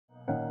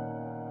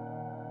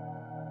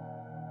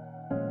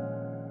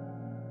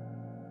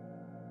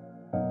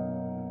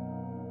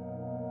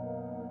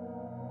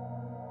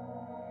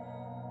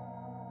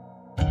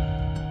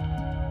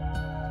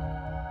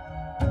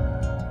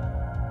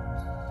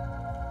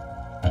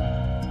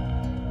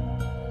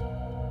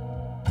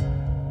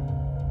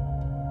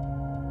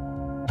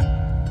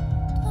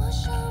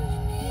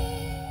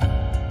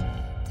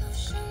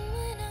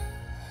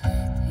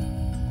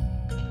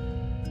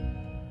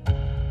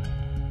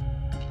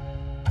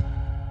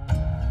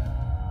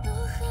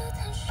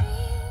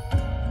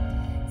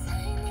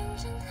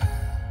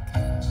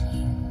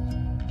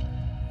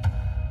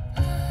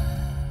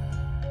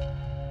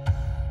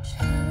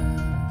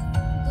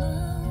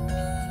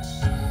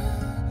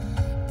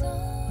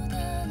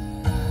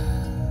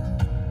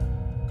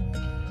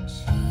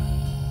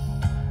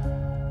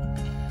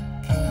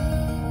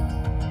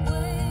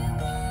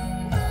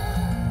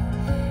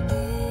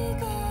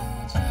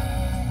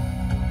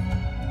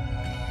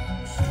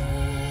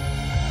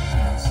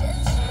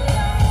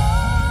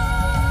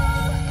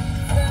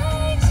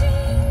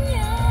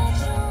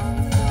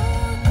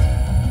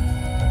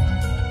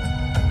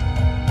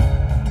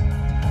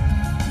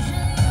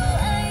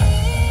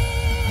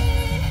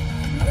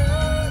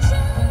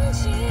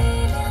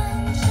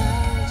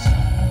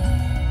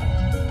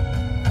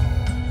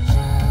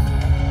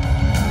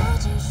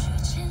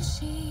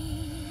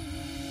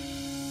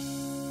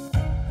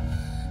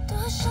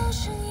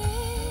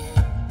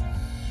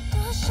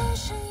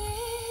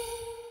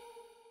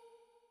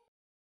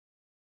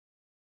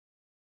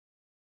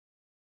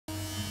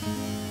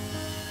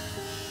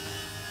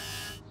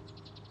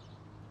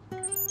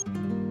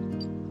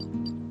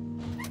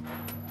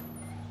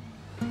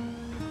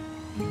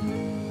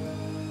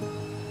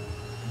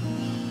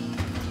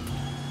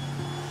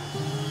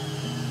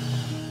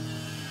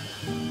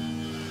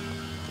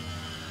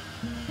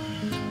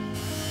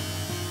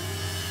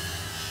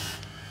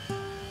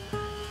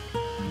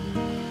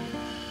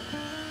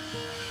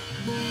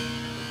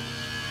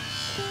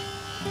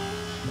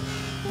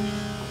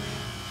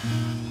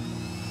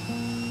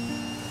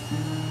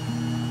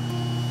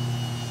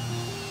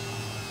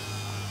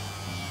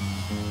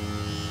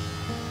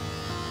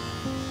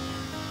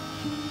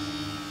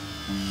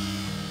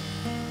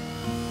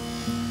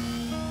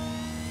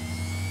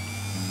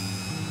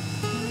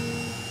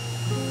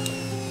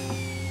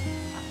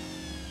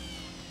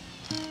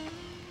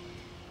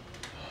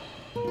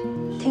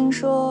听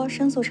说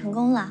申诉成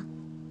功了，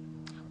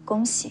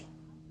恭喜！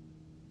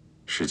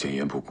是简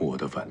言不顾我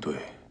的反对，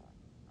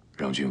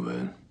让俊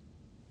文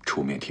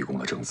出面提供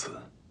了证词。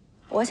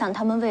我想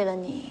他们为了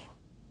你，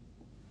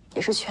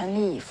也是全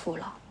力以赴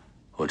了。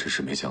我只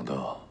是没想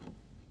到，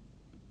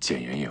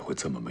简言也会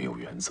这么没有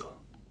原则。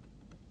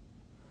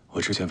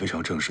我之前非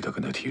常正式地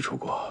跟他提出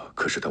过，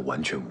可是他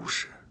完全无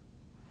视。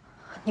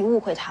你误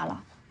会他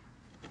了，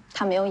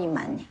他没有隐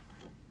瞒你，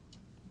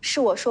是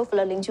我说服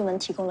了林俊文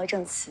提供了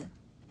证词。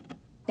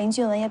林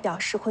俊文也表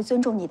示会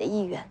尊重你的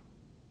意愿。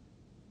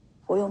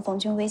我用冯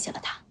军威胁了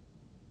他，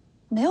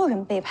没有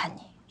人背叛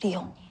你、利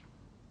用你，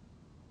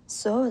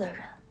所有的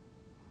人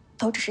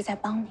都只是在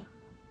帮你。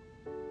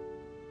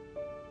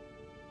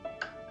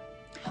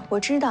我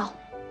知道，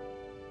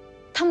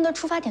他们的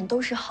出发点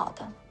都是好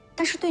的，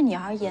但是对你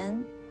而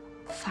言，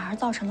反而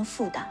造成了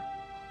负担。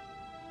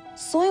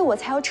所以我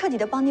才要彻底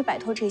的帮你摆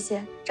脱这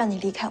些，让你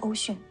离开欧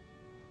讯。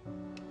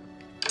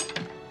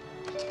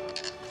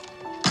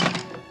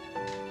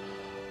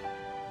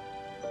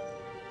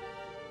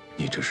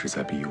你这是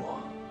在逼我？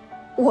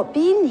我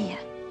逼你？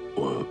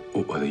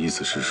我的意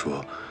思是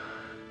说，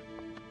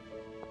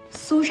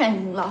苏珊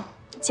赢了，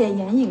简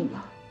言赢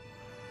了，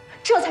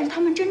这才是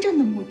他们真正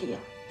的目的。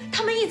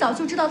他们一早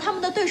就知道他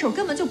们的对手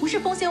根本就不是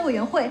风险委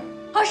员会，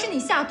而是你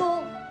夏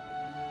冬。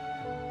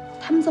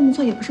他们这么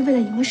做也不是为了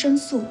赢了申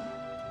诉，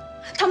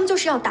他们就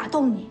是要打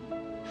动你，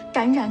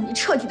感染你，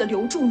彻底的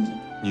留住你。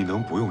你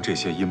能不用这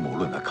些阴谋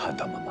论来看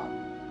他们吗？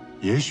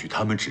也许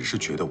他们只是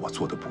觉得我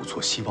做的不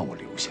错，希望我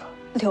留下。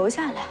留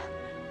下来，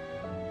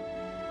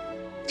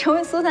成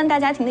为苏三大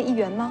家庭的一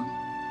员吗？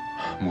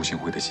木星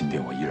会的新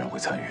店我依然会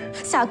参与。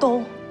夏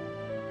冬，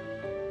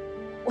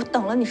我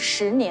等了你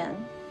10年，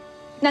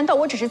难道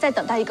我只是在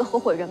等待一个合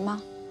伙人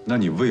吗？那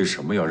你为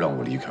什么要让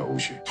我离开欧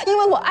讯？因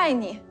为我爱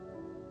你，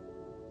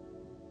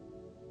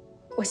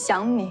我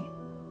想你，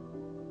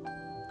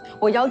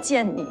我要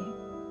见你，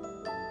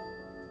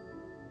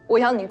我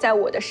要你在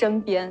我的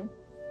身边。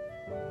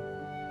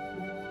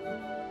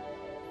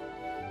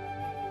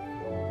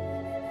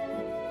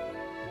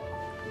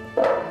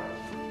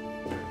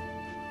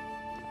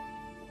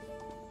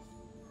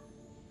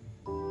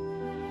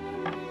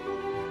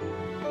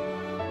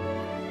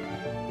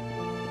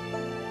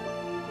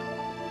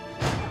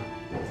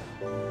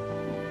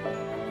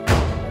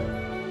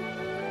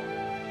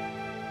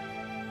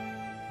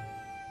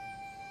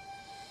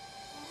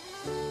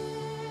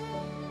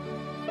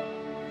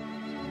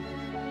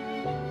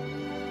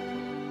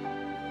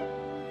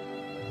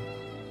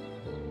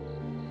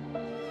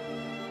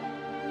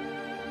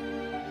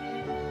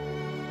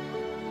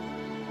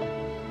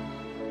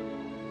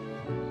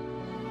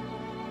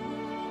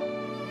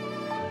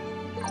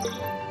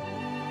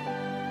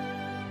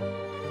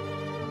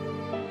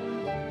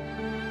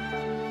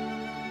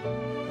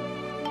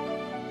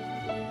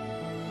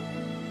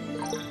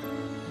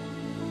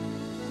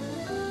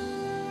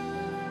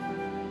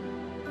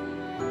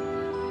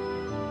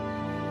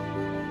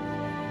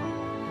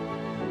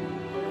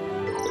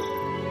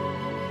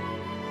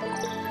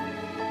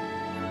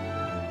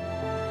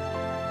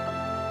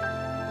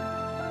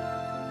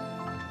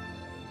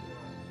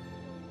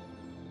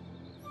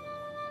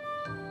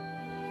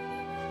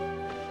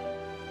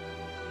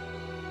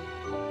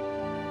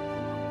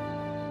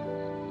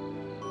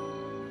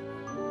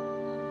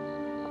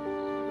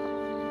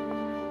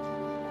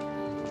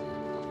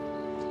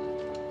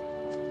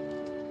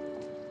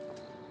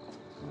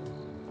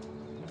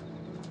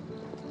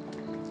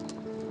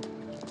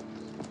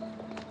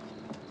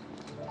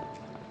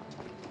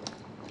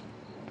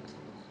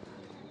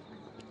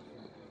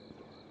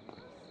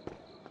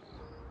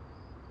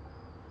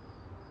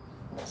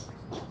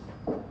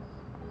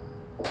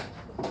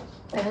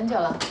等很久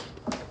了，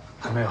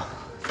还没有。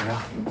怎么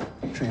样？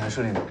事情还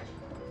顺利吗？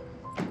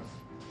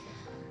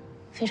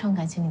非常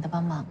感谢你的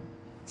帮忙，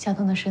夏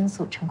冬的申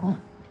诉成功了。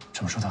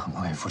这么说，他很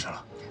快可以复职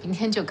了？明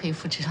天就可以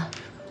复职了。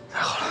太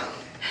好了！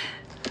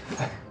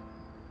哎，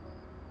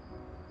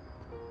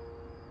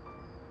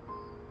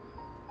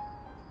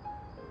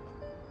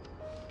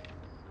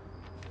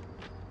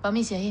保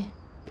密协议，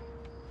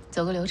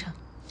走个流程。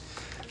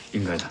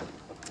应该的。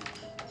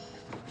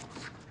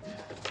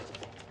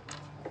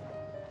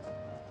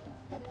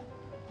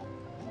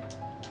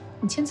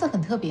你签字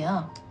很特别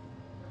啊。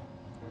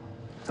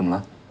怎么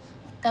了？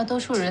大多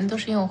数人都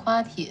是用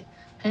花体，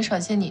很少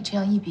见你这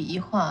样一笔一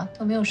画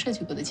都没有设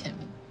计过的签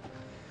名。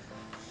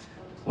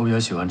我比较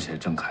喜欢写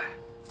正楷，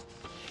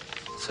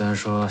虽然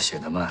说写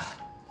得慢，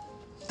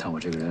但我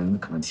这个人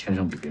可能天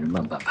生比别人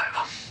慢半拍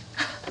吧。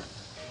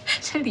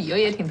这理由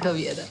也挺特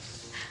别的。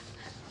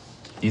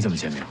你怎么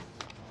签名？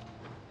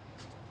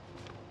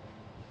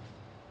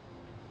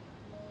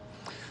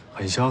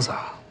很潇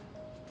洒，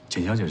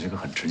简小姐是个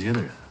很直接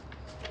的人。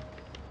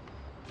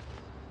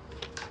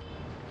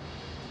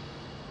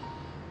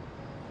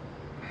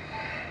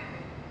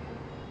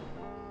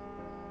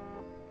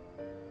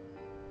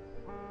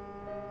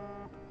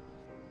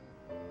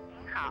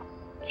您好，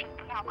请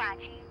不要挂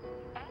机，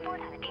您拨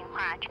打的电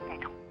话正在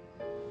通。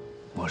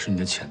我是你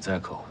的潜在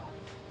客户。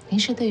林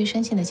氏对于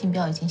生信的竞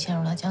标已经陷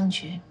入了僵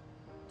局，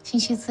信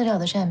息资料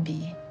的占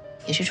比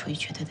也是处于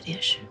绝对的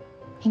劣势，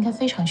应该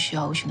非常需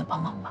要欧讯的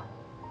帮忙吧？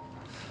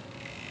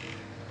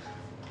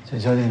简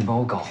小姐，你把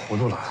我搞糊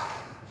涂了。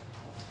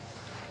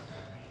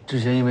之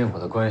前因为我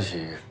的关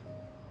系，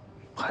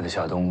害得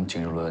夏冬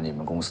进入了你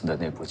们公司的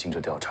内部尽职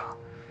调查，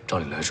照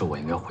理来说我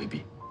应该回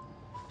避。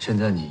现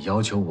在你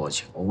要求我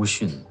请欧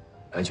讯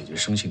来解决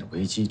生信的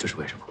危机，这是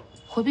为什么？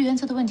回避原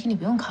则的问题你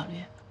不用考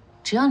虑，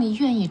只要你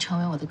愿意成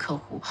为我的客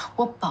户，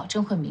我保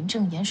证会名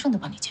正言顺地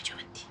帮你解决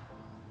问题。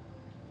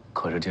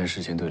可这件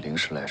事情对林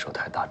氏来说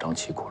太大张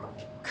旗鼓了。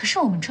可是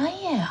我们专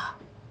业啊。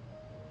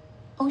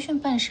欧讯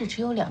办事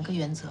只有2个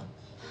原则：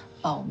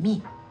保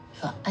密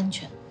和安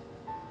全。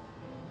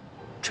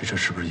这事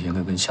是不是应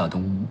该跟夏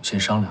冬先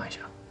商量一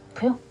下？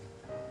不用，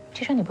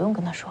这事你不用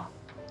跟他说。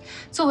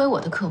作为我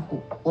的客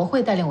户，我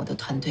会带领我的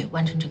团队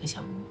完成这个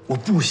项目。我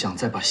不想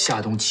再把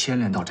夏冬牵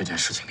连到这件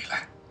事情里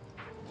来。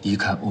离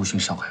开欧讯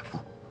上海部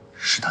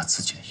是他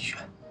自己的意愿，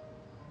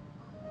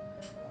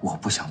我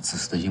不想自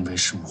私的因为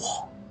是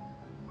我，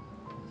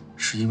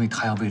是因为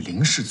他要为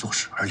林氏做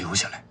事而留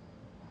下来。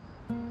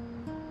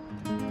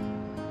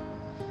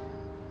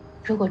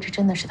如果这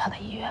真的是他的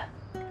意愿，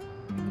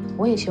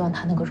我也希望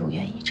他能够如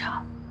愿以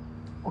偿。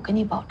我跟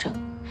你保证，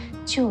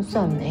就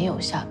算没有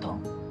夏冬，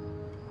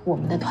我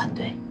们的团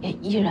队也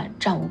依然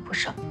战无不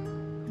胜。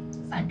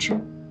反之，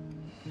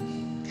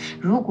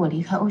如果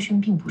离开欧讯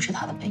并不是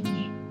他的本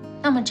意，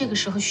那么这个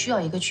时候需要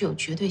一个具有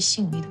绝对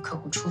吸引力的客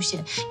户出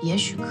现，也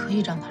许可以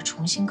让他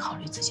重新考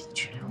虑自己的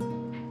去留。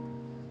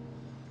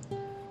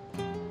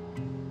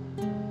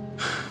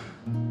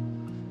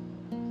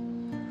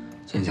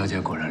简小姐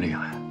果然厉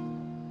害，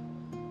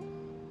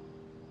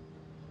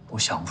我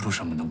想不出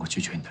什么能够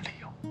拒绝你的理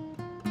由。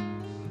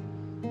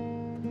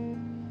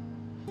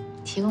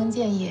提供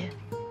建议，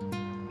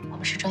我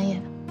们是专业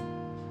的。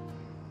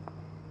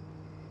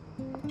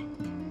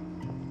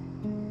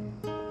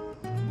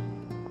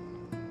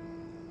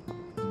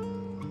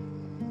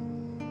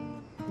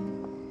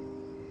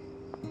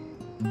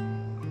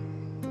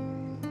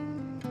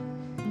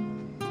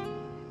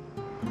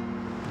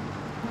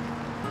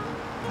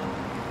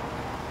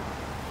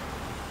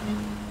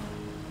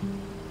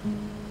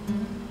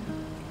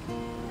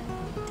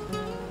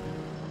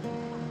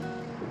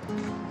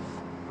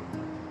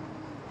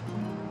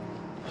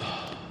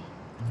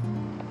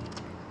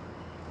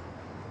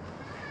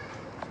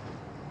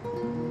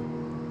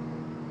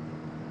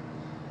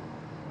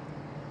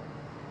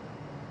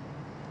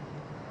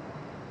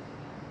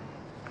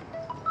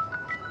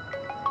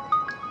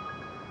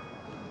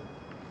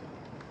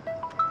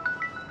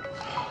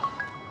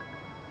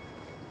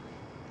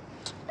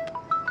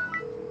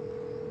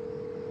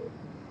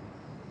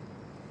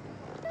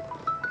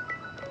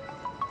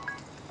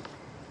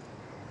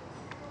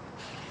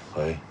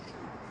喂，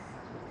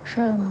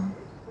睡了吗？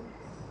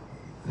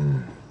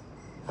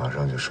马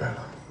上就睡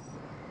了。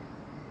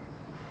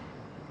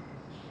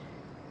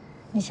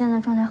你现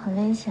在状态很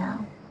危险啊！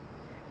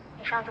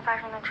你上次发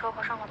生的车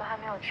祸伤口都还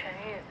没有痊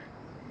愈，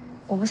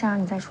我不想让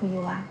你再出意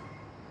外。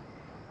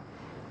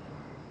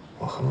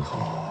我很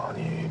好，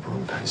你不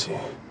用担心。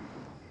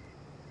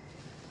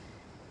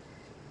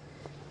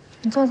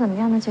你做怎么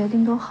样的决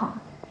定都好，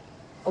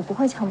我不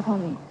会强迫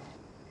你。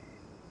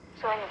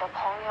作为你的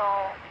朋友，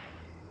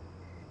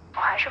我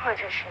还是会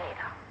支持你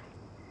的。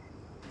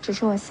只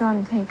是我希望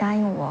你可以答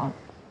应我，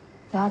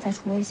不要再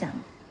出危险了。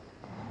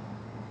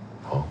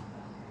好，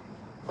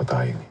我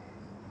答应你。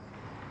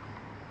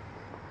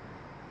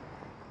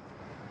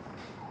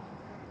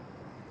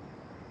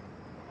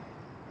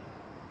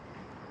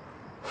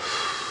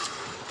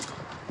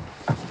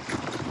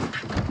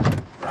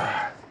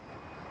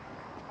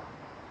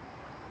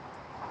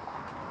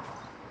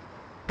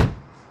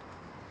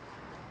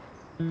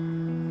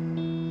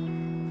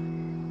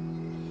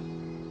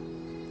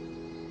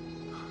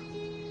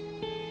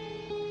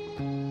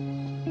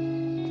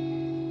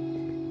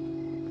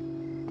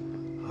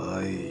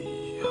哎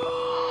呀，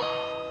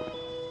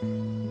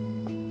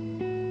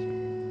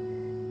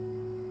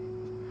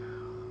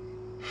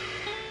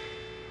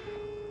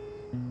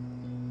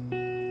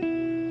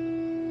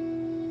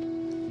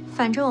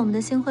反正我们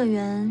的新会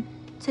员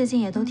最近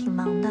也都挺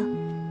忙的，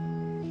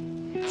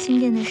新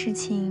店的事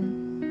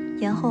情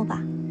延后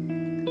吧。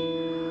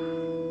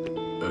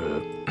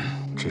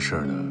这事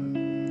儿呢，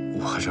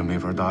我还真没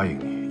法答应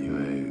你，因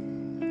为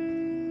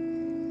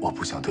我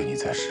不想对你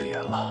再食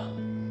言了。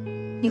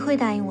你会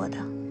答应我的。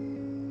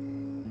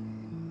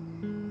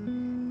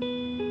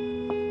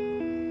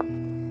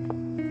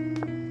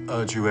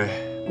居威，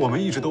我们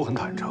一直都很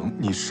坦诚，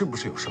你是不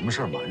是有什么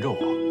事儿瞒着我？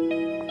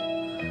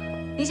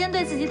你先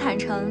对自己坦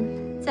诚，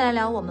再来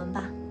聊我们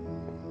吧。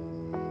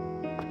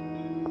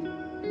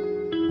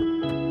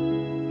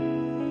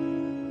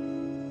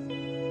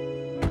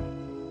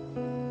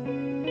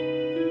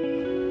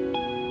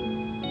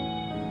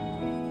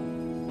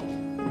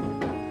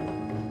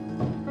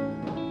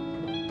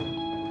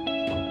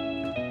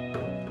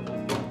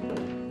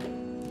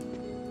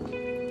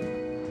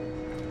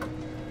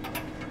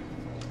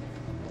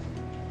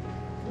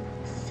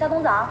夏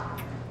冬早。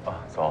啊，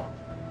早。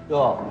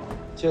哟，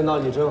见到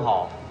你真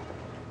好。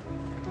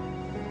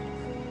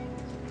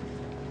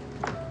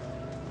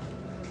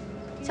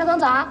夏冬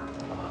早。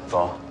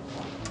早。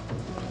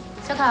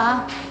小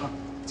卡，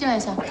进来一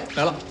下。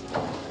来了。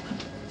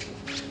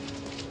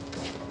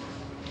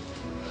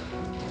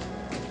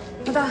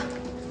老大。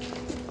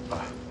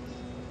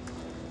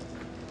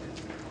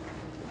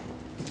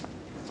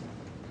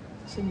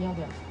是你要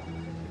不要？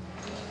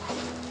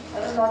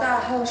老大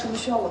还有什么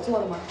需要我做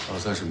的吗？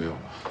暂时没有了。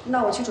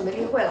那我去准备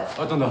例会了。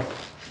等等。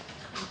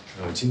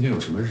今天有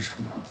什么日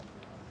程吗？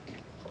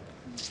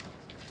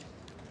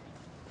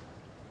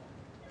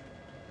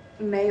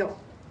没有。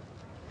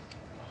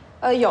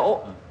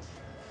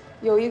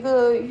有一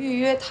个预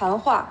约谈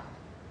话。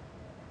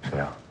谁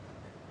呀？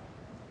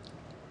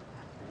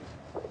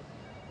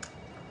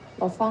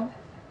老方。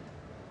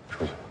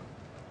出去。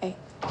哎。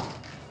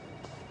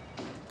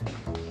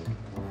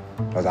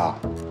老大，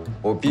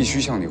我必须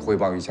向你汇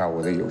报一下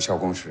我的有效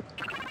公式。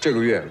这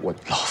个月我……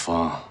老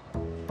方，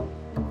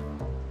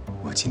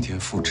我今天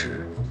复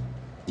职，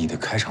你的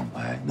开场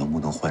白能不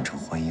能换成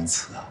欢迎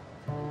词啊？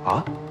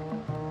啊？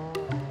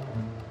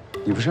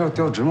你不是要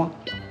调职吗？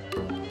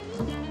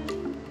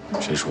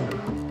谁说的？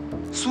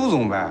苏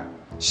总呗，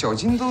小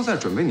金都在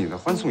准备你的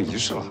欢送仪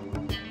式了。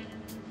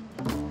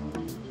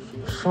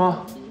是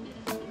吗？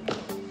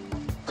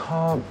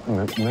他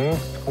没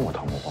跟我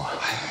谈过话。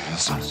哎呀，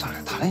算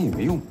了，谈了也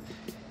没用。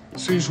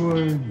虽说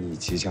你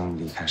即将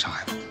离开上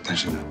海部，但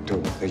是呢，对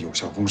我的有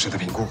效公式的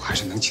评估还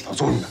是能起到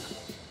作用的。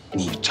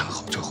你站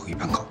好最后一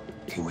班岗，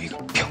给我一个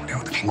漂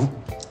亮的评估。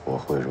我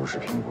会如实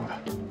评估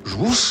的。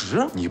如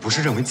实？你不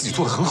是认为自己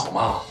做得很好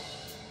吗？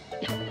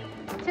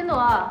千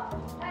朵，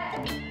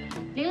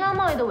琳琅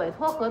贸易的委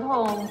托合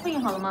同复印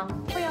好了吗？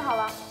复印好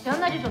了。行，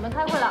那就准备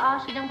开会了啊，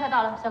时间快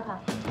到了，小卡。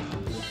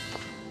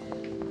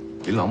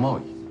琳琅贸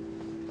易，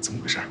怎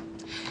么回事？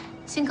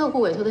新客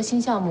户委托的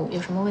新项目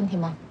有什么问题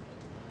吗？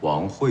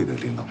王慧的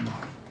琳琅贸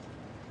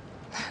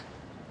易。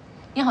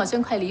你好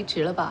像快离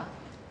职了吧？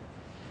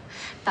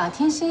打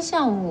听新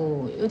项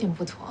目有点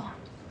不妥。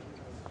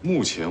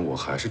目前我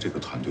还是这个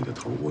团队的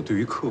头，我对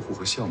于客户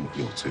和项目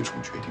有最终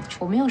决定权。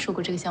我没有说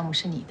过这个项目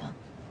是你的。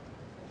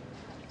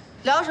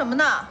聊什么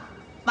呢？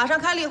马上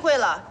开例会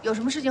了，有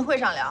什么事情会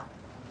上聊。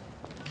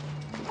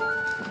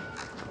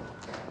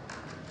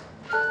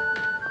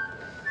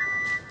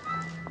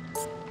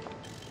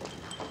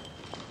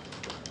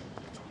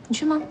你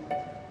去吗？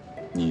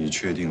你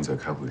确定在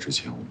开会之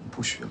前我们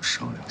不需要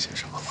商量些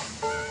什么吗？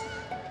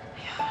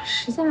哎呀，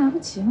时间来不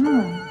及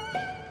了。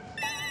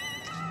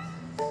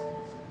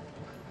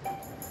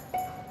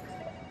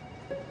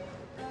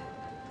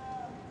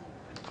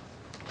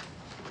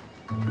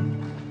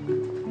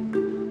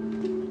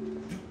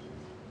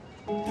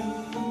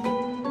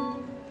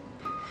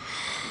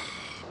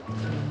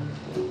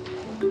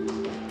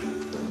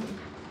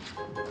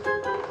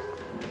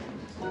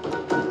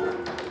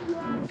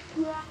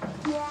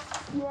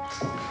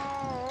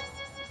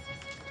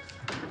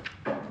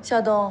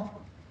夏冬，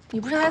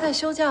你不是还在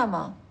休假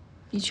吗？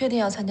你确定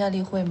要参加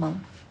例会吗？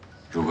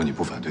如果你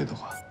不反对的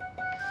话，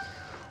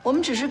我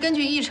们只是根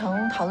据议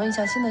程讨论一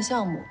下新的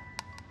项目。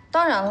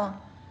当然了，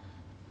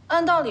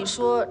按道理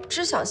说，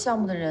知晓项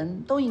目的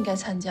人都应该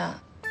参加，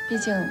毕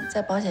竟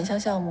在保险箱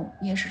项目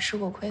你也是吃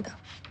过亏的。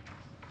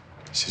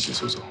谢谢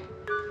苏总。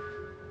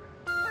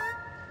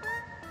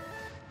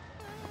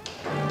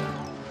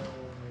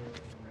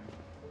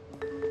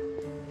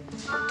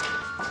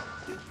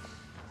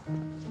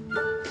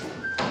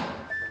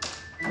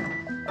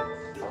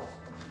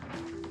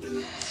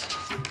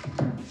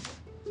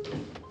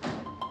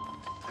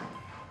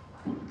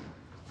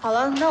好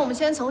了，那我们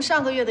先从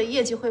上个月的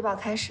业绩汇报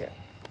开始。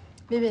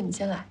薇薇，你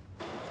先来。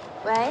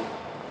喂，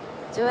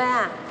朱薇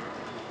啊，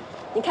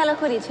你看了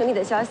会里群里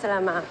的消息了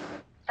吗？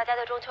大家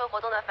对中秋活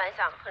动的反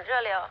响很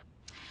热烈哦。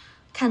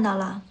看到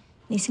了，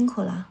你辛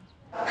苦了。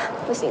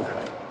不辛苦。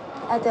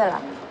哎，对了，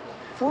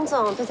冯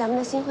总对咱们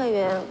的新会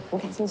员很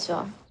感兴趣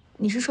哦。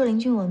你是说林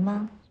俊文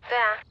吗？对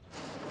啊，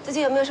最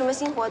近有没有什么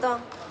新活动，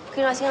可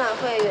以让新老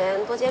会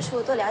员多接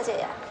触、多了解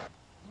呀？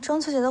中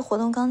秋节的活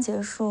动刚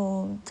结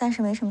束，暂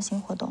时没什么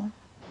新活动。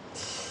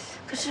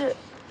可是，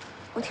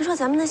我听说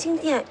咱们的新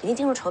店已经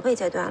进入筹备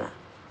阶段了，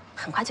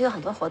很快就有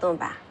很多活动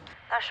吧？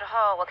到时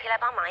候我可以来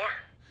帮忙呀。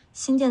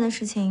新店的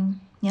事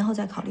情年后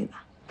再考虑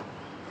吧。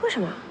为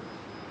什么？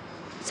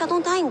夏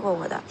冬答应过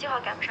我的，计划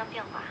赶不上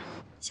变化。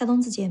夏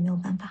冬自己也没有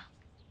办法。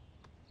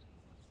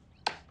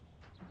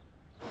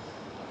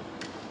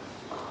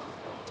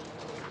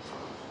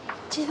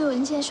这份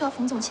文件需要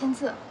冯总签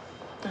字。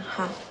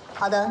好。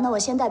好的，那我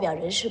先代表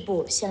人事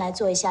部先来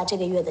做一下这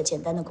个月的简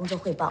单的工作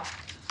汇报。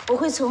我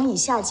会从以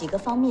下几个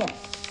方面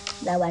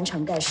来完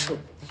成概述。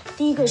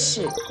第一个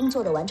是工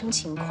作的完成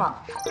情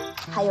况，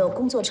还有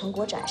工作成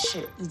果展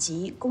示，以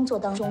及工作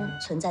当中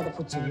存在的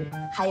不足，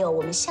还有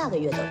我们下个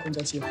月的工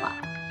作计划。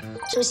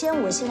首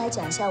先，我先来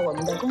讲一下我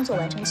们的工作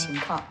完成情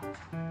况。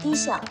第一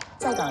项，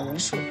在岗人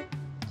数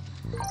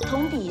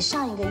同比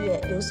上一个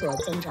月有所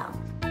增长，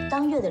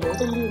当月的流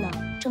动率呢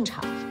正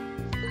常。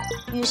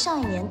与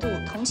上一年度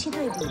同期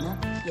对比呢，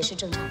也是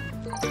正常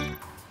的。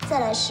再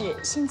来是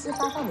薪资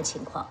发放的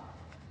情况。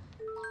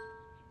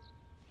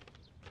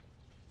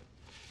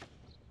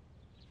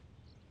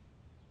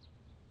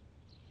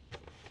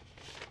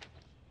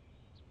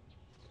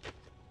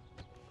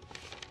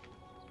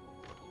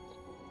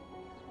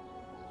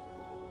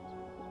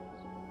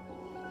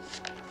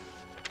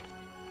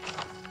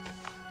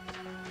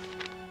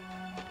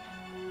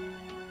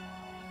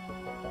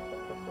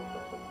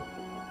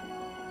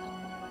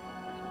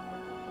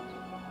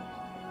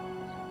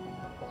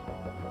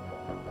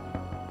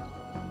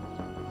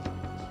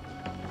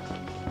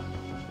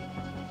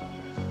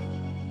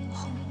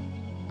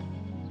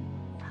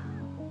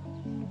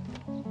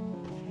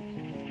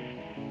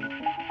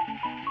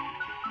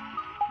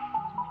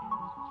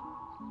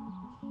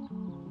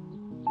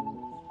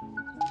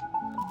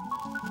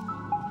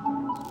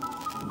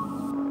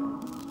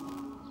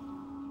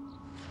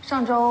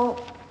 上周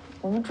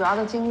我们主要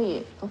的精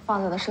力都放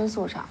在了申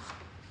诉上，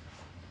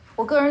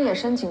我个人也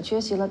申请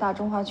缺席了大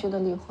中华区的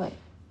例会。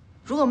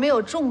如果没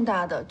有重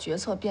大的决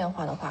策变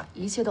化的话，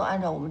一切都按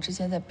照我们之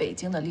前在北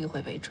京的例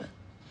会为准。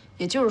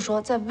也就是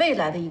说，在未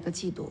来的一个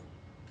季度，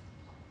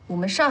我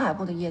们上海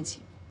部的业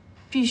绩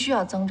必须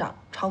要增长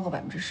超过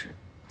10%。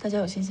大家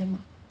有信心吗？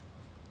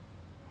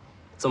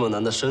这么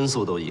难的申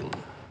诉都赢了，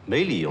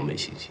没理由没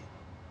信心，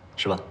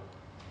是吧？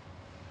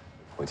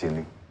我尽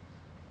力。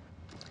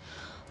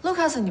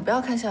 Lucas， 你不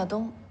要看夏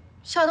冬，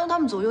夏冬他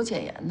们组有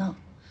简言呢，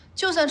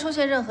就算出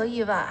现任何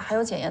意外，还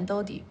有简言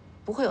兜底，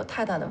不会有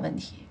太大的问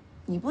题。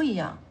你不一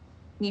样，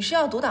你是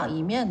要独当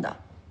一面的，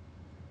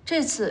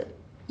这次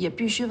也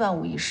必须万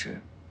无一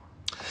失。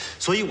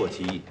所以我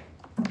提议，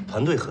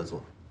团队合作，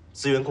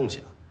资源共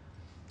享。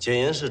简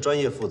言是专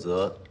业负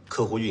责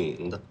客户运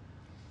营的，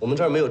我们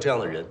这儿没有这样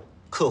的人，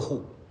客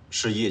户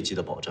是业绩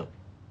的保证，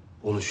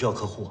我们需要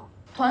客户啊。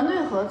团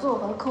队合作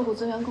和客户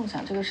资源共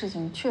享这个事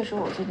情，确实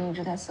我最近一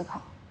直在思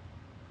考。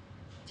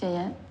 简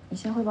言，你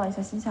先汇报一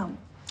下新项目。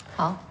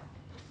好，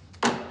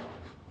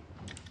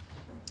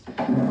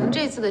我们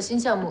这次的新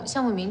项目，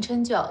项目名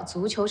称叫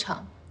足球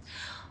场，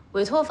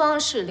委托方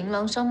是琳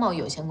琅商贸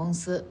有限公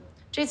司。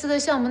这次的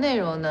项目内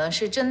容呢，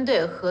是针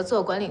对合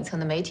作管理层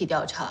的媒体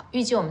调查，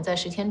预计我们在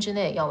10天之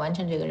内要完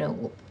成这个任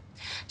务。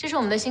这是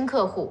我们的新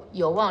客户，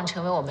有望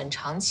成为我们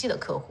长期的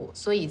客户，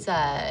所以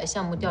在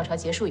项目调查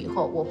结束以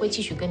后，我会继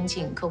续跟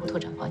进客户拓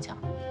展方向。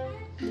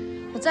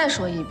我再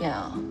说一遍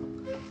啊。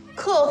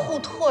 客户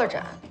拓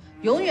展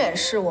永远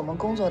是我们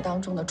工作当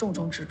中的重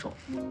中之重，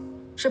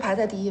是排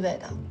在第一位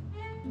的。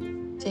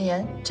简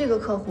言，这个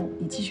客户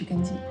你继续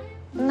跟进。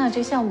那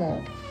这项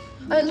目，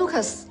哎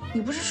 ，Lucas，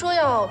 你不是说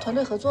要团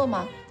队合作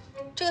吗？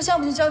这个项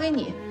目就交给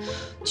你，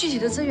具体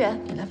的资源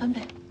你来分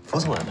配。服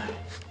从安排。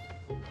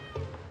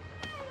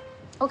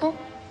OK，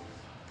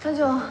 那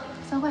就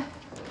散会。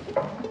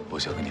我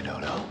想跟你聊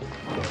聊。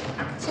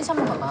新项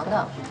目很忙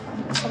的，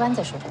下班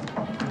再说。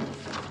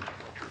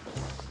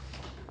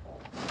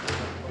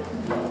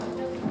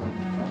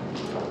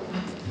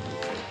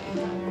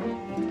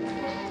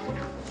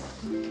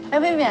 哎，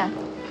薇薇，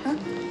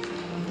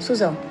苏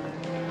总，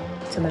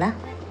怎么了？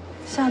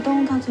夏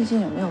冬他最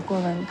近有没有过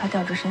问他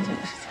调职申请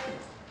的事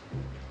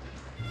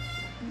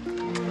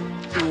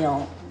情？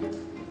有。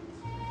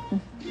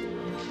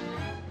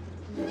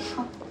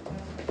好。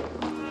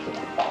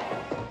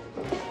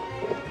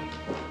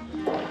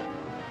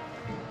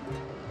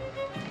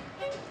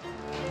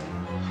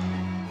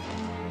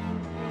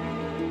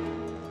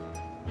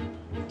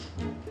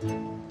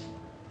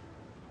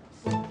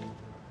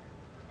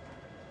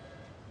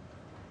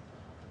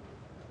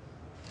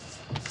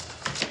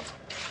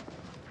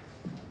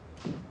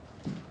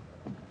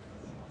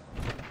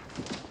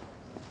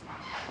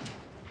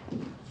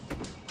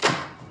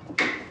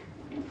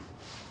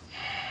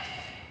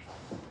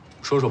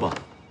说说吧，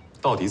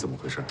到底怎么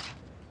回事？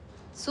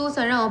苏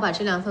森让我把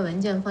这2份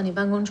文件放你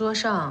办公桌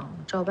上，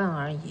照办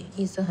而已，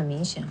意思很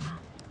明显啊。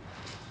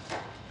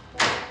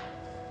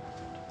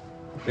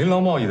琳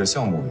琅贸易的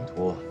项目委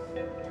托，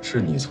是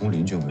你从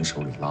林俊文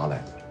手里拉来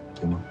的，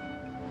对吗？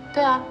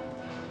对啊，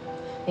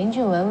林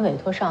俊文委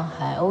托上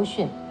海欧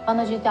讯帮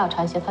他去调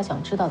查一些他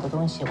想知道的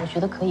东西，我觉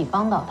得可以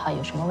帮到他，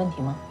有什么问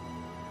题吗？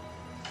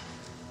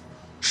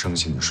生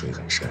信的水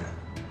很深，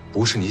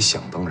不是你想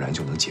当然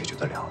就能解决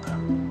得了的。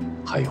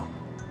还有。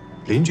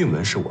 林俊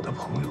文是我的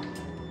朋友，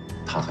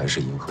他还是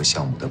银河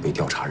项目的被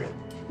调查人。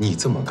你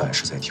这么干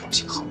是在挑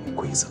衅行业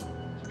规则。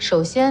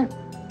首先，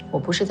我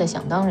不是在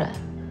想当然。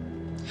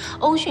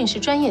欧讯是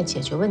专业解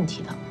决问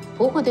题的，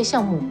不会对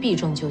项目避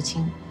重就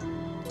轻。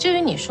至于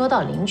你说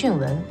到林俊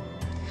文，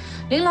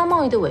琳琅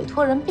贸易的委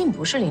托人并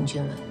不是林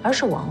俊文，而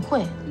是王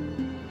慧。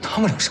他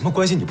们俩什么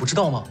关系？你不知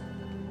道吗？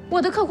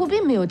我的客户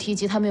并没有提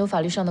及他们有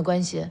法律上的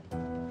关系。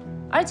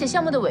 而且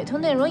项目的委托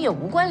内容也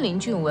无关林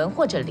俊文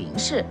或者林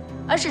氏，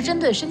而是针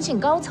对申信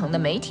高层的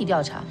媒体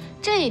调查。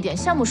这一点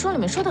项目书里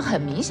面说的很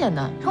明显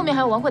的，后面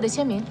还有王慧的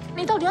签名。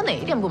你到底有哪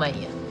一点不满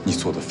意？你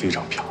做的非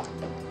常漂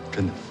亮，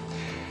真的。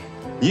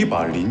你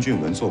把林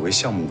俊文作为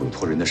项目委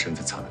托人的身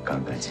份擦得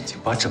干干净净，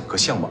把整个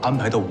项目安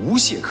排得无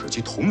懈可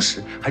击，同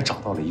时还找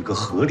到了一个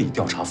合理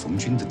调查冯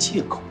军的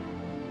借口，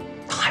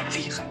太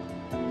厉害了！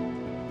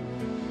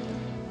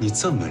你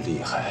这么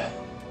厉害，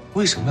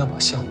为什么要把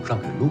项目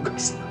让给卢卡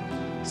斯呢？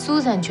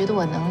苏珊觉得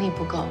我能力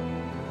不够，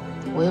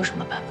我有什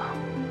么办法？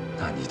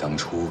那你当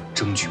初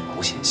争取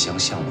保险箱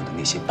项目的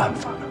那些办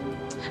法呢？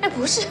哎，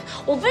不是，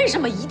我为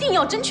什么一定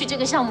要争取这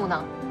个项目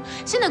呢？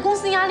现在公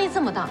司压力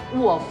这么大，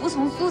我服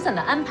从苏珊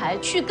的安排，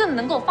去更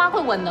能够发挥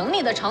我能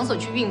力的场所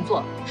去运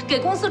作，给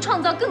公司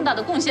创造更大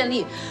的贡献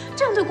力，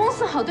这样对公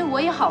司好，对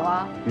我也好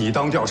啊。你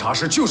当调查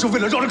师就是为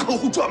了绕着客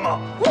户转吗？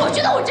我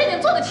觉得我这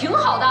点做的挺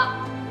好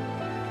的。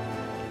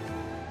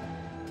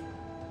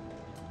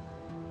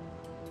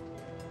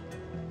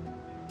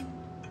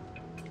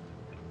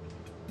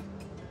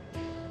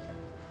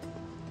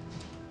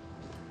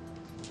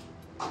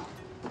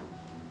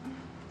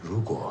如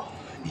果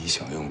你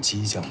想用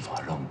激将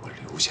法让我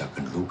留下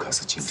跟卢卡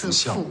斯竞争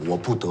项目，我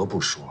不得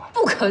不说，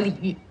不可理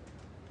喻。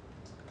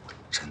我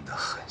真的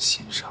很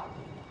欣赏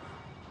你。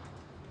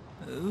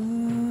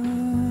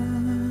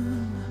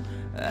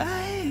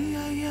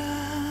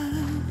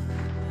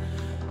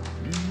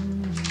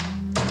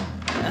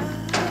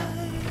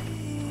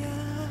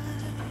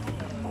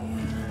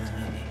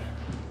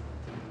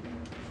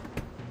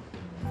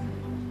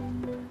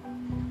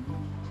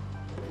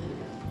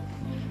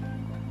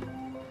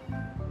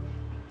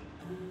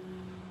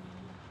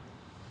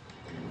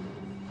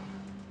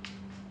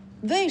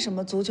为什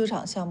么足球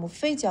场项目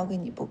非交给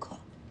你不可？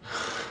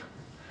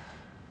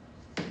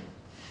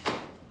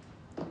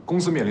公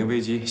司面临危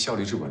机，效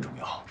率至关重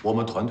要。我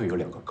们团队有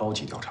2个高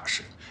级调查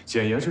师，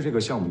简言是这个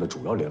项目的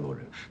主要联络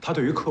人，他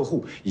对于客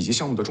户以及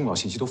项目的重要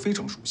信息都非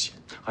常熟悉。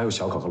还有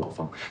小考和老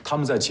方，他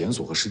们在检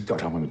索和实地调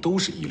查方面都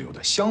是一流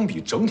的。相比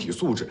整体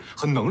素质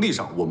和能力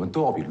上，我们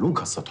都要比卢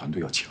卡斯的团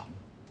队要强。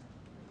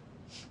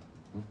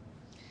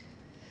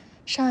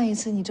上一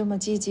次你这么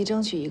积极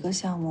争取一个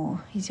项目，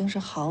已经是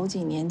好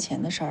几年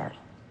前的事儿了。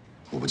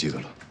我不记得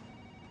了，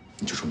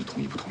你就说你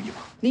同意不同意吧。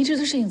离职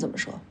的事情怎么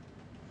说？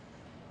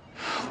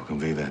我跟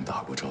薇薇安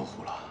打过招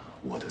呼了，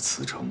我的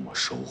辞呈我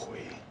收回。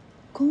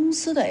公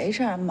司的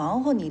HR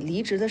忙活你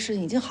离职的事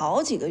情已经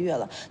好几个月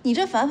了，你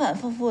这反反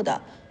复复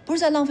的，不是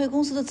在浪费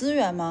公司的资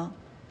源吗？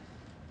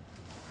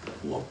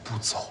我不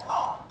走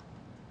了。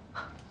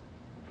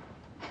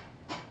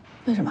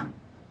为什么？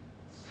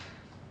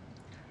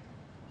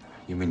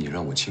因为你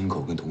让我亲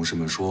口跟同事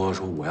们说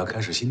我要开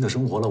始新的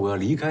生活了，我要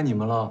离开你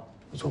们了，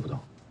我做不到。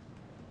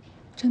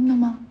真的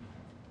吗？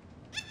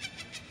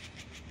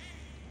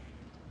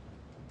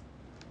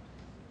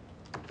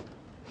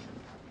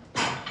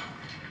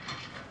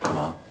干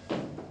嘛？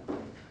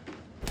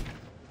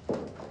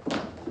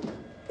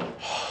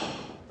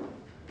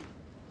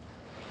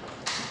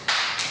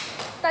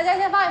大家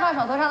先放一放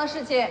手头上的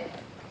事情，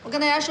我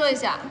跟大家说一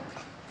下，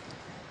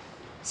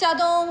夏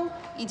冬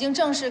已经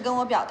正式跟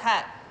我表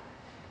态，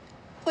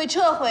会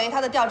撤回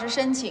他的调职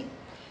申请，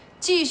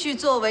继续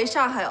作为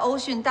上海欧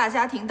讯大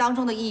家庭当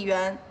中的一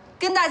员，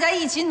跟大家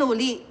一起努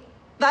力，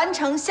完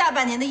成下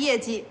半年的业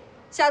绩。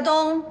夏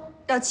冬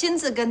要亲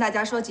自跟大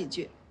家说几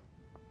句。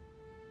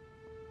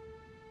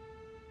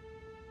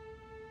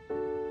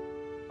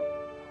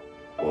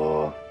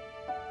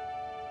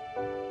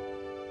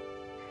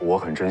我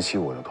很珍惜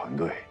我的团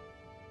队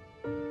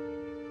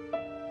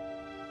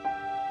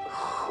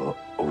和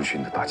欧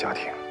讯的大家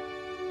庭。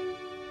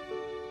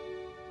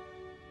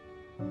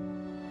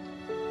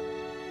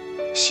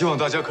希望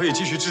大家可以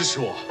继续支持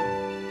我。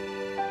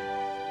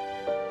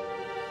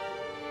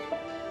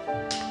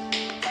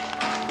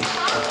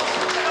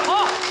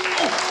好，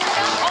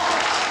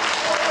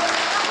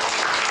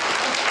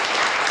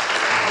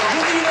我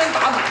不是因为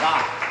打你的，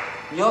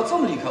你要这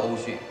么离开欧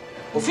讯，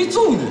我非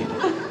揍你！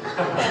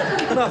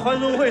那欢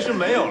送会是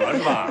没有了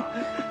是吧？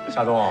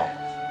夏冬，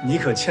你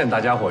可欠大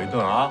家伙一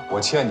顿啊！我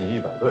欠你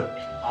100顿。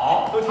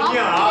好，都听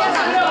见了啊！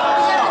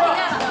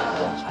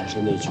我还是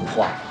那句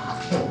话，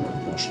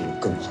要是有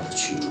更好的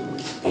去处，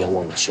别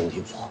忘了兄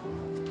弟我。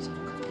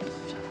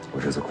我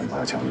这次恐怕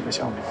要抢你的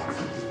项目。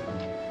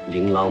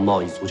琳琅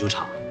贸易足球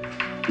场，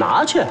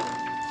拿去！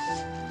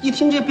一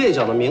听这蹩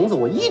脚的名字，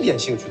我一点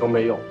兴趣都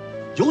没有，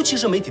尤其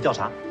是媒体调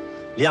查。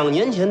2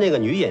年前那个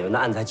女演员的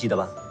案子还记得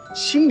吧？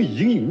心理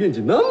阴影面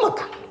积那么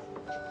大。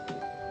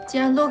既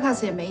然卢卡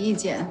斯也没意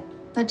见，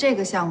那这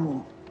个项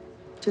目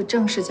就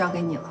正式交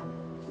给你了。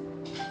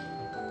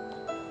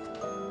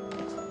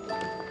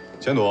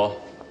千朵，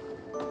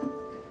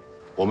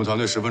我们团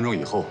队10分钟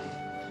以后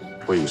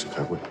会议室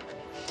开会。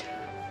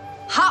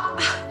好。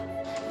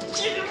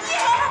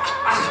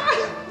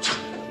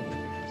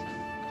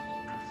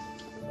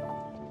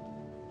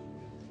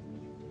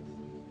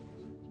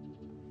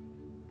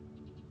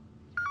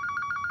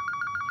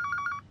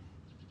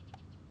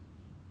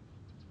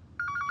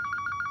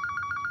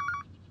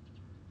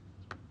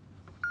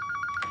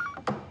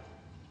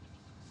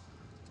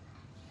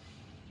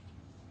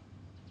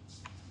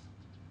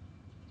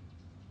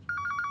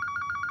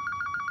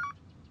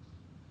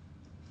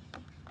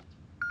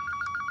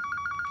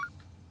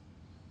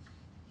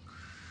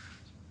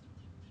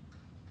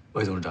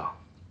魏董事长，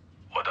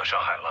我到上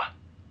海了。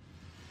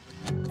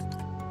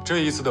这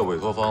一次的委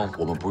托方，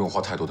我们不用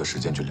花太多的时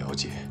间去了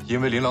解，因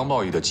为琳琅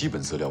贸易的基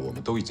本资料我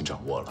们都已经掌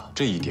握了，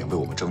这一点为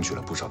我们争取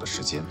了不少的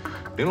时间。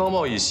琳琅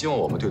贸易希望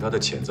我们对它的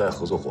潜在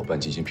合作伙伴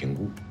进行评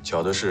估。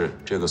巧的是，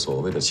这个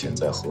所谓的潜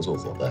在合作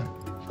伙伴，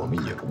我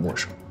们也不陌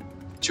生，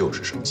就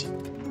是生信。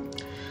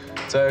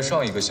在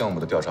上一个项目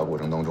的调查过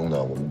程当中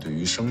呢，我们对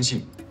于生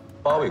信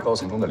8位高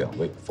层中的2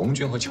位冯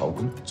军和乔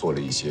坤做了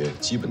一些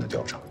基本的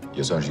调查，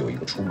也算是有一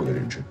个初步的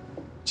认知。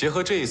结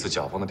合这一次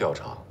甲方的调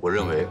查，我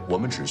认为我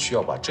们只需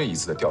要把这一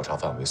次的调查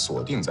范围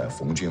锁定在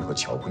冯军和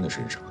乔坤的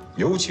身上，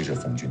尤其是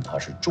冯军，他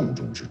是重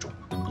中之重，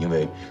因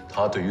为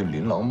他对于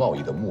琳琅贸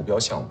易的目标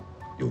项目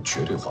有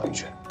绝对话语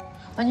权。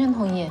完全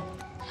同意，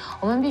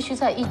我们必须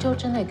在1周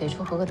之内给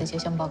出合格的结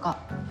项报告，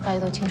大家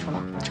都清楚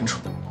了？清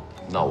楚。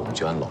那我们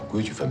就按老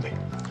规矩分配。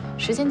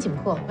时间紧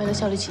迫，为了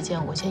效率起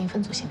见，我建议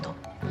分组行动。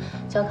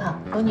小卡，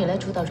由你来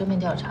主导桌面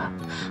调查，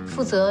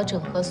负责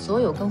整合所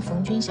有跟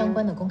冯军相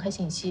关的公开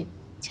信息。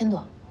千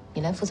朵，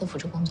你来负责辅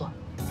助工作。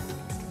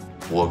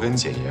我跟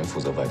简言负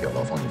责外调，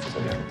老方你负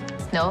责联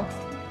络。No，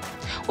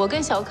 我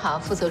跟小卡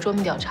负责桌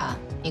面调查，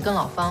你跟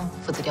老方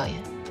负责调研。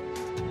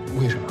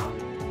为什么？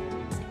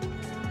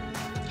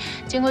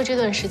经过这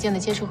段时间的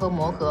接触和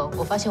磨合，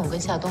我发现我跟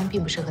夏冬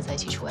并不适合在一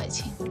起出爱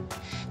情。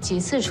几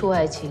次出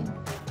爱情，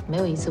没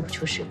有一次不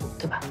出事故，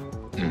对吧？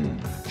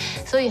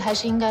所以还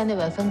是应该内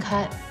外分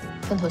开，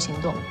分头行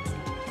动，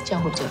这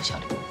样会比较有效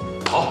率。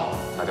好，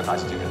大家打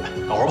起精神来，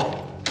干活吧。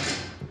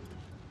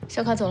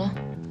小卡走了。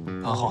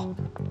啊，好。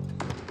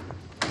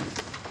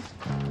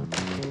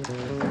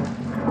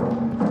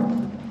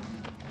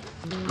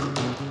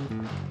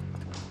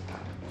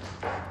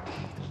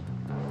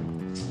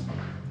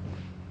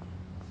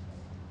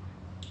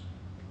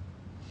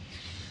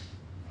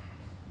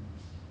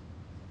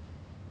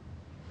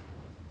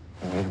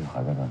你为什么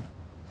还在这儿？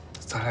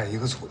咱俩一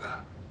个组的，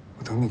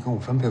我等你跟我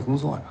分配工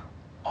作呢。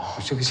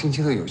这个星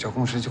期的有效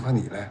共识就靠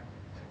你了。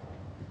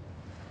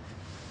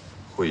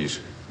会议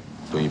室，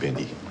蹲一遍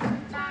地。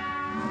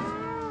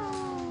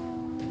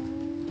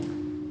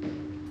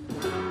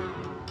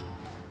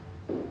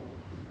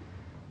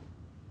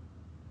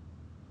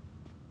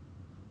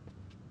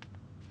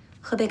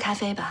喝杯咖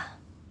啡吧。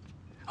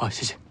好，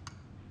谢谢。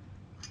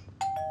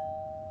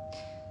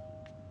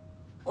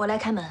我来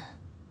开门。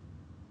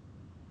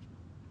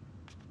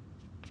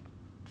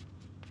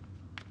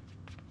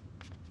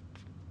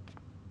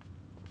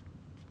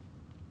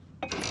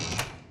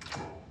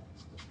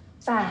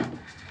爸，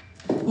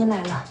您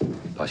来了。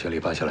把行李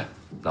搬下来，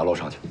拿楼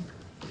上去。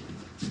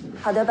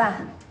好的，爸。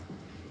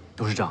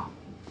董事长，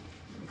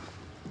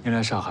您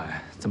来上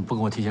海怎么不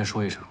跟我提前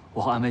说一声？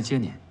我好安排接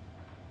您。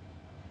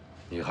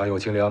你还有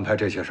精力安排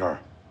这些事儿？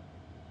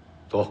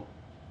走。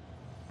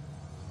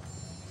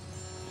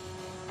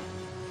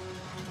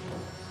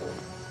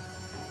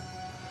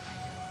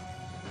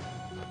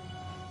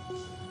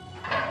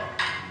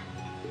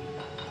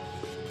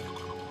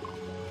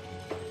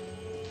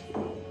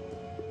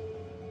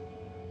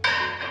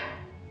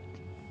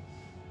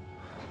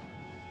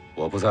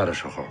我不在的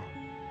时候，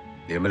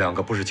你们2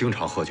个不是经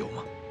常喝酒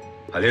吗？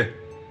海林，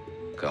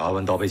给阿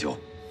文倒杯酒。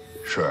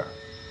是。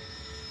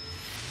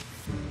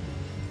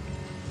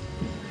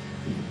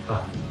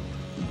啊。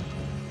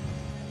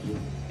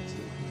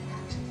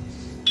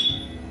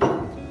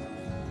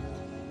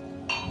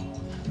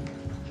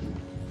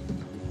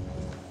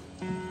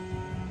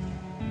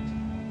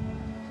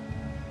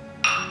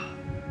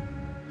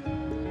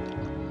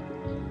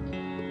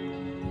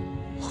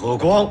喝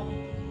光。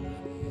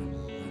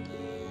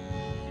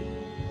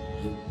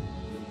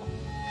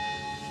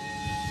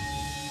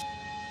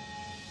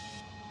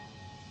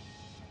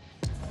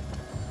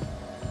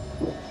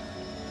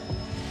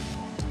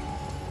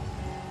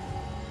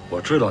我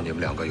知道你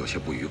们2个有些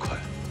不愉快，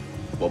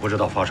我不知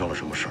道发生了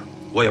什么事儿，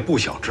我也不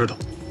想知道。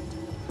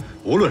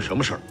无论什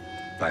么事儿，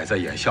摆在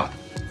眼下的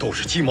都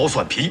是鸡毛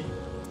蒜皮。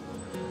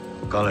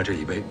干了这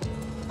一杯，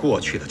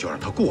过去的就让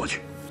它过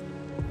去。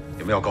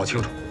你们要搞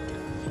清楚，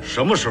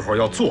什么时候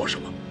要做什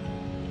么，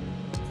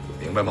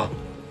明白吗？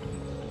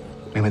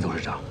明白，董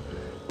事长。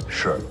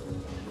是。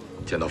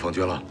见到冯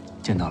军了？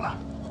见到了。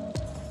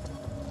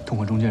通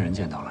过中间人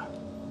见到了。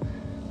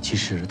其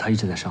实他一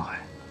直在上海。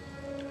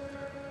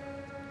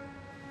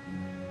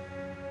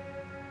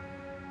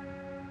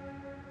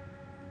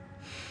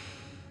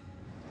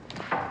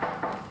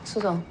苏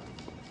总，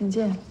请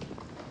进。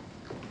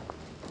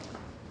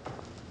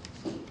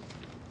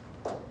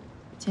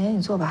简言，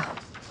你坐吧。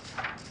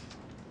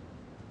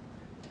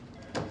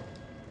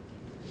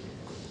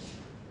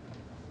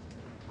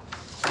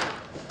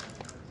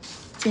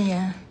简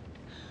言，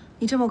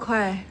你这么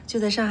快就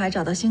在上海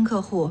找到新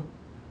客户，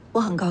我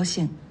很高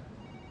兴。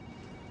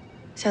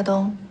夏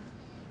冬，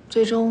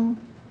最终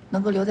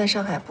能够留在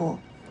上海部，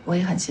我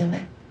也很欣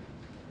慰。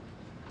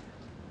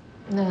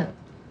那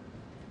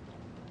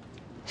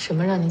什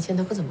么让您现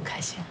在不怎么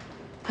开心？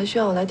还需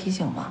要我来提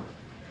醒吗？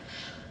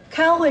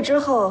开完会之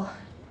后，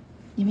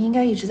你们应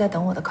该一直在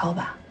等我的 call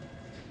吧？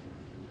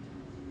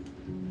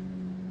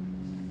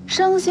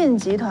生信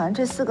集团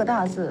这4个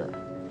大字，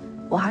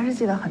我还是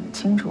记得很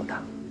清楚的。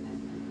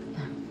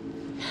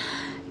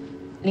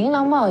琳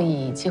琅贸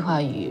易计划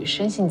与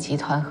申信集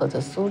团合作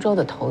苏州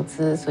的投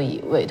资，所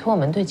以委托我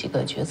们对几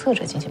个决策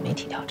者进行媒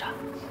体调查。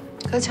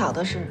可巧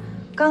的是，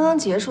刚刚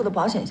结束的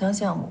保险箱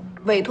项目，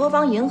委托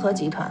方银河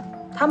集团，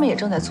他们也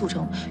正在促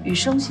成与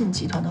生信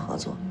集团的合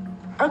作。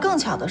而更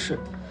巧的是，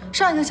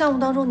上一个项目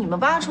当中，你们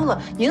挖出了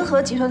银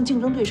河集团的竞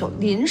争对手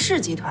林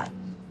氏集团，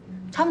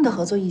他们的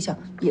合作意向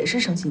也是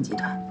生信集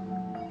团。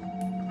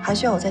还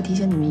需要我再提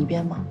醒你们一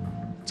遍吗？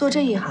做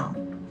这一行，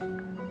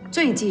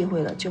最忌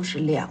讳的就是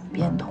两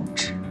边通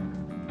吃。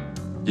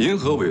银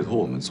河委托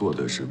我们做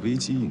的是危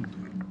机应对，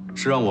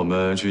是让我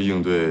们去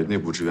应对内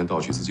部职员盗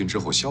取资金之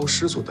后消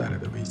失所带来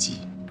的危机。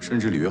甚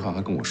至李约翰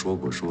还跟我说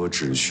过，说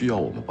只需要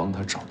我们帮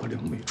他找到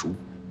梁美珠。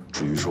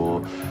至于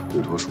说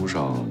委托书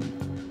上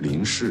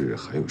林氏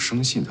还有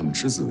生信他们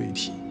只字未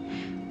提，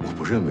我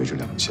不认为这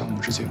两个项目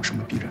之间有什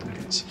么必然的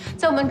联系。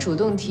在我们主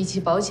动提起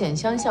保险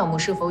箱项目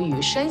是否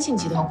与申信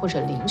集团或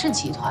者林氏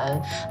集团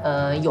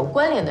有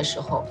关联的时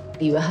候，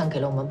李约翰给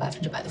了我们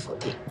100%的否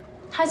定。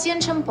他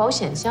坚称保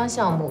险箱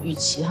项目与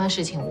其他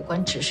事情无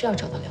关，只是要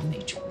找到梁美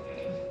珠。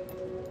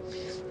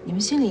你们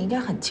心里应该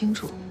很清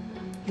楚，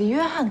李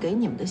约翰给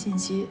你们的信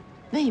息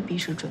未必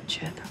是准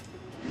确的。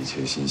一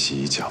切信息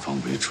以甲方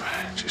为准，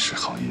这是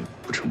行业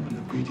不成文的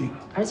规定。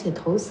而且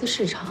投资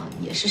市场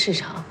也是市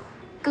场，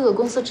各个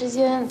公司之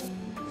间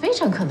非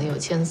常可能有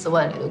千丝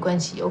万缕的关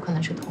系，有可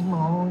能是同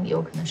盟，也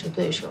有可能是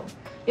对手，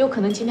也有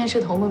可能今天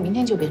是同盟，明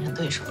天就变成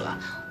对手了。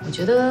我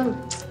觉得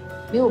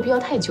没有必要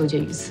太纠结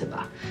于此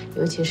吧，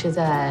尤其是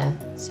在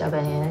下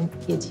半年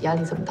业绩压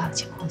力这么大的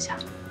情况下。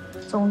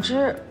总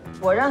之，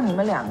我让你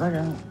们2个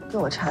人给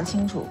我查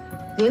清楚，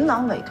琳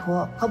琅委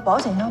托和保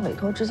险箱委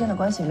托之间的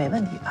关系没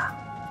问题吧？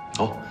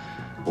好，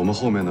我们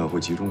后面呢会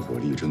集中火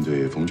力，针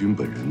对冯军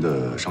本人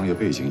的商业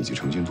背景以及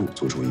诚信度，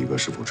做出一个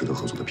是否值得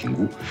合作的评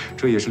估。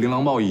这也是琳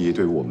琅贸易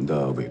对于我们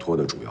的委托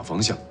的主要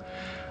方向。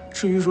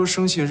至于说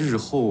生信日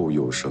后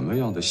有什么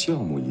样的项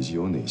目，以及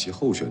有哪些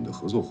候选的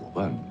合作伙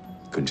伴，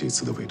跟这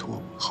次的委托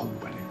毫无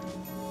关联。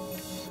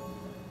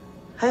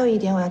还有一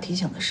点我要提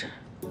醒的是，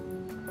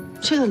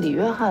这个李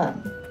约翰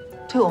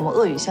对我们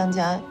恶语相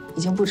加已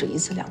经不止1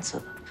次2次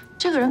了。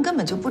这个人根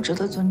本就不值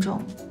得尊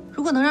重。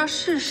如果能让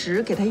事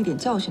实给他一点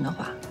教训的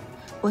话，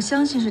我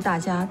相信是大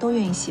家都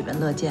愿意喜闻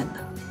乐见的。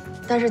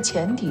但是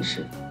前提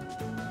是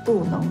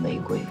不能违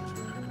规，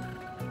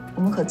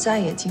我们可再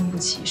也经不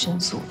起申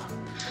诉了。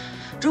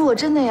如果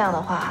真那样的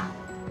话，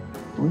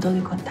我们都得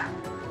滚蛋。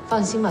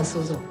放心吧，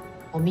苏总，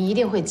我们一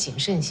定会谨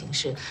慎行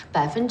事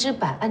，100%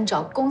按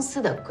照公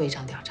司的规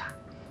章调查。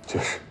就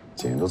是，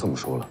检验都这么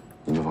说了，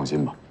您就放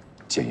心吧，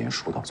检验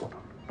说到做到。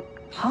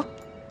好，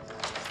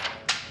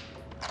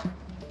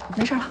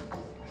没事了。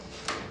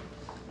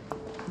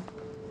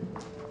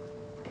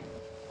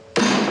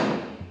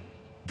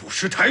不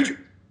识抬举，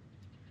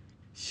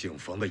姓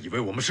冯的以为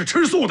我们是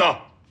吃素的，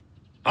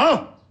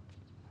啊？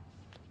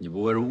你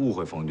不会是误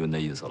会冯军的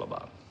意思了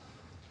吧？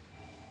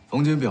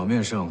冯军表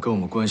面上跟我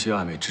们关系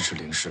暧昧，支持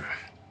林氏，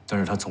但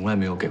是他从来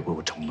没有给过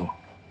我承诺，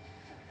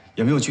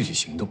也没有具体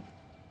行动。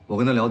我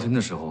跟他聊天的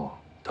时候，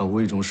他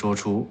无意中说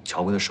出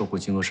乔贵的受贿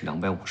金额是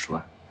250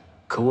万，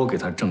可我给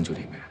他证据里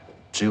面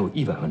只有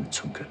100万的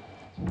存根，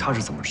他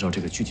是怎么知道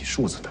这个具体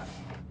数字的？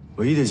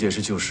唯一的解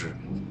释就是，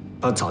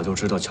他早就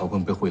知道乔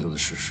坤被贿赂的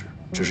事实，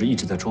只是一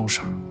直在装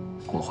傻。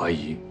我怀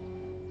疑，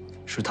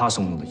是他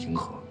怂恿的银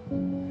河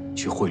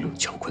去贿赂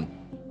乔坤。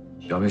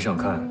表面上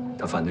看，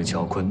他反对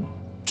乔坤，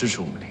支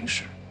持我们林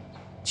氏，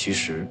其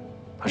实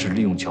他是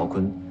利用乔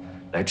坤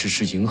来支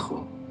持银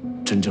河，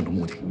真正的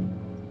目的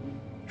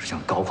是想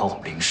搞垮我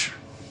们林氏。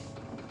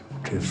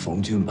这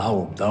冯军把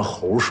我们当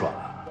猴耍，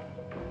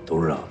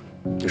董事长，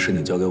这事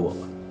情交给我吧。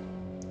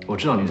我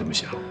知道你怎么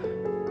想，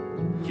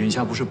眼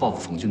下不是报复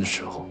冯军的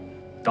时候，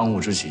当务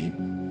之急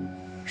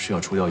是要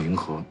除掉银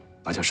河，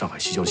拿下上海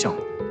西郊项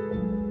目。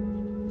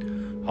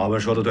阿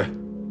文说的对，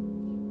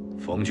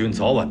冯军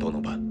早晚都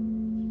能办。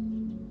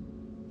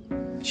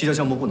西郊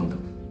项目不能等，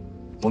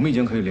我们已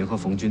经可以联合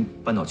冯军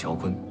扳倒乔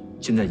坤，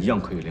现在一样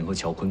可以联合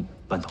乔坤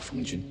扳倒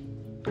冯军。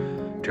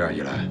这样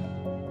一来，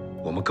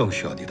我们更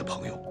需要你的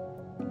朋友，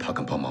他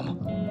肯帮忙吗？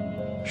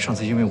上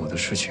次因为我的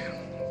事情，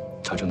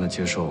他正在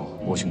接受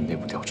欧讯的内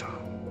部调查，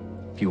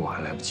比我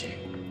还来不及，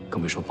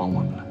更别说帮我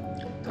们了。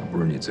他不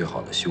是你最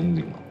好的兄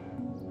弟吗？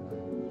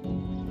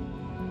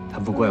他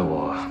不怪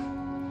我，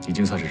已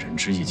经算是仁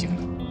至义尽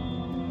了。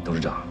董事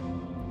长，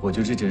我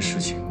觉得这件事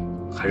情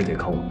还是得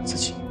靠我们自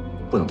己，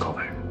不能靠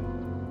外人。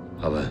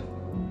阿文，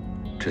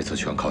这次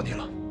全靠你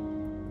了。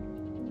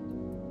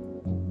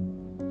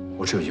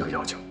我只有一个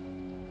要求，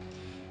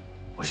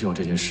我希望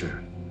这件事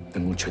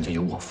能够全权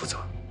由我负责，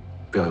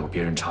不要有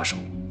别人插手。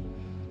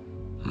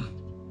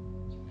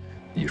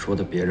你说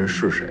的别人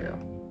是谁啊？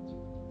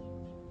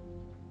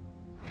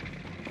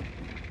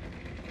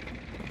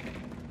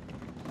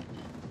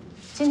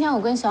今天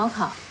我跟小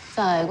卡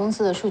在公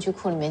司的数据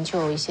库里面就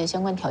有一些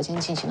相关条件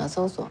进行了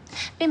搜索，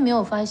并没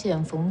有发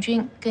现冯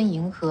军跟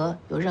银河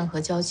有任何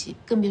交集，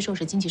更别说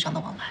是经济上的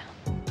往来了。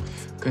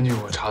根据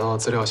我查到的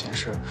资料显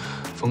示，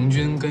冯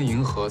军跟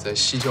银河在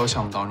西郊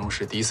项目当中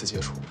是第一次接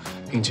触，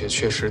并且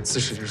确实自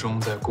始至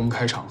终在公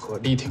开场合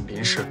力挺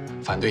林氏，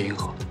反对银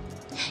河。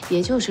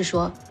也就是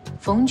说，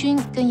冯军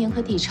跟银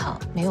河地产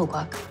没有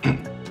瓜葛。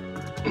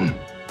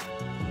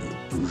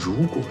如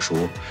果说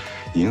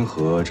银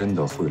河真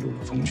的贿赂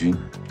了冯军，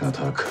那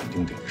他肯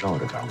定得绕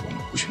着点我们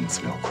无讯的资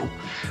料库，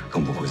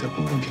更不会在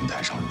公共平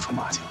台上露出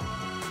马脚。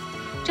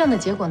这样的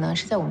结果呢，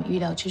是在我们预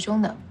料之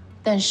中的。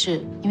但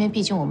是，因为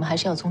毕竟我们还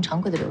是要从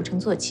常规的流程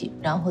做起，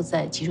然后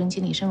再集中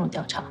精力深入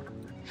调查。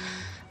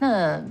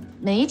那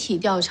媒体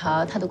调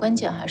查它的关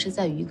键还是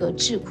在于一个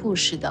智库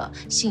式的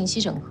信息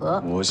整合。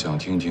我想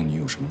听听你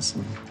有什么思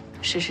路。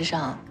事实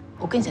上，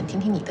我更想听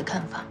听你的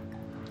看法。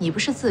你不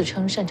是自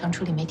称擅长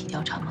处理媒体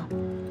调查吗？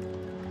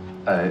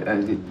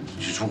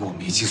如果我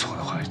没记错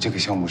的话，这个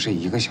项目是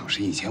1个小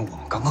时以前我们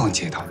刚刚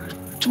接到的，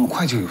这么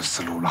快就有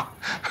思路了？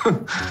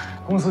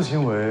公司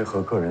行为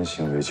和个人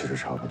行为其实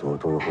差不多，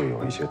都会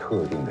有一些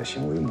特定的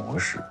行为模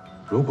式。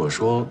如果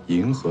说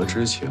银河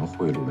之前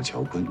贿赂了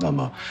乔坤，那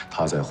么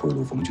他在贿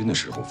赂冯军的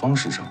时候，方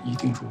式上一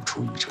定如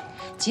出一辙。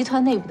集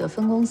团内部的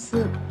分公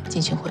司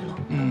进行贿赂。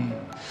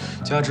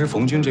加之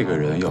冯军这个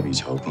人要比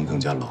乔坤更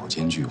加老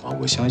奸巨猾，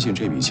我相信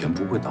这笔钱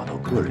不会打到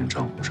个人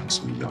账户上，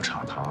所以要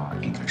查他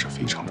应该是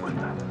非常困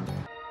难的。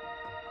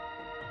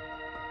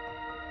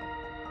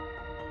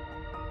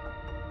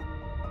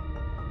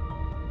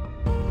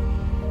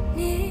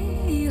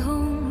霓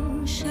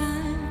虹闪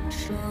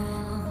烁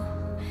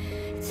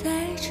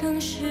在城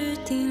市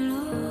顶楼，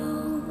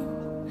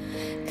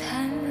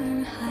看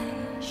人海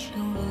汹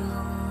涌，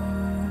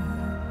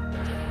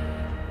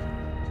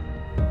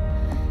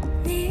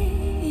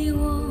你我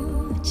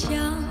交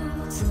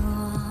错，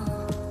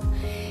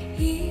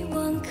遗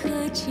忘可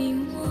寂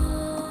寞，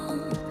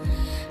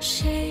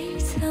谁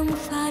曾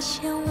发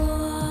现我？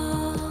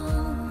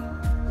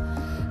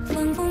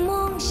反复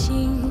梦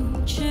醒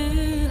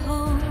之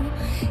后，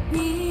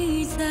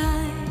你在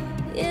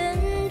眼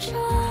中，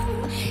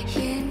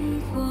烟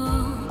火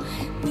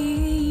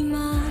弥漫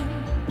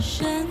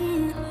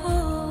身后。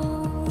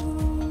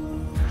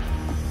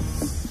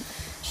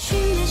寻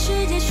遍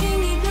世界，寻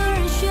一个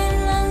人绚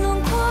烂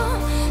轮廓，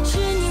是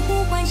你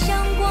呼唤阳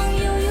光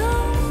悠悠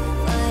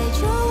 ，Find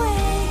your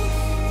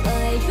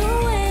way，Find your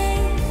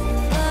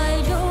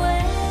way，Find your way。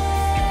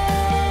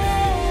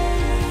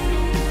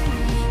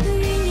有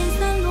云烟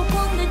散落光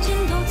的尽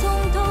头，从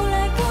头来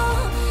过，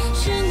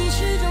是你始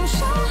终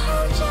守候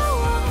着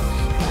我。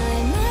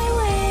Find my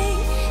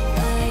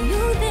way，Find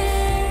you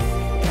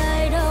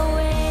there，right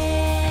away。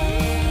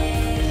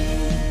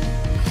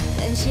感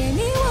谢你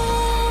我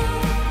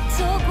错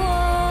过，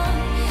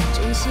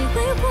珍惜挥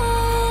霍，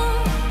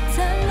灿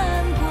烂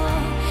过，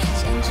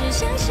相知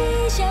相惜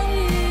相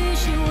遇。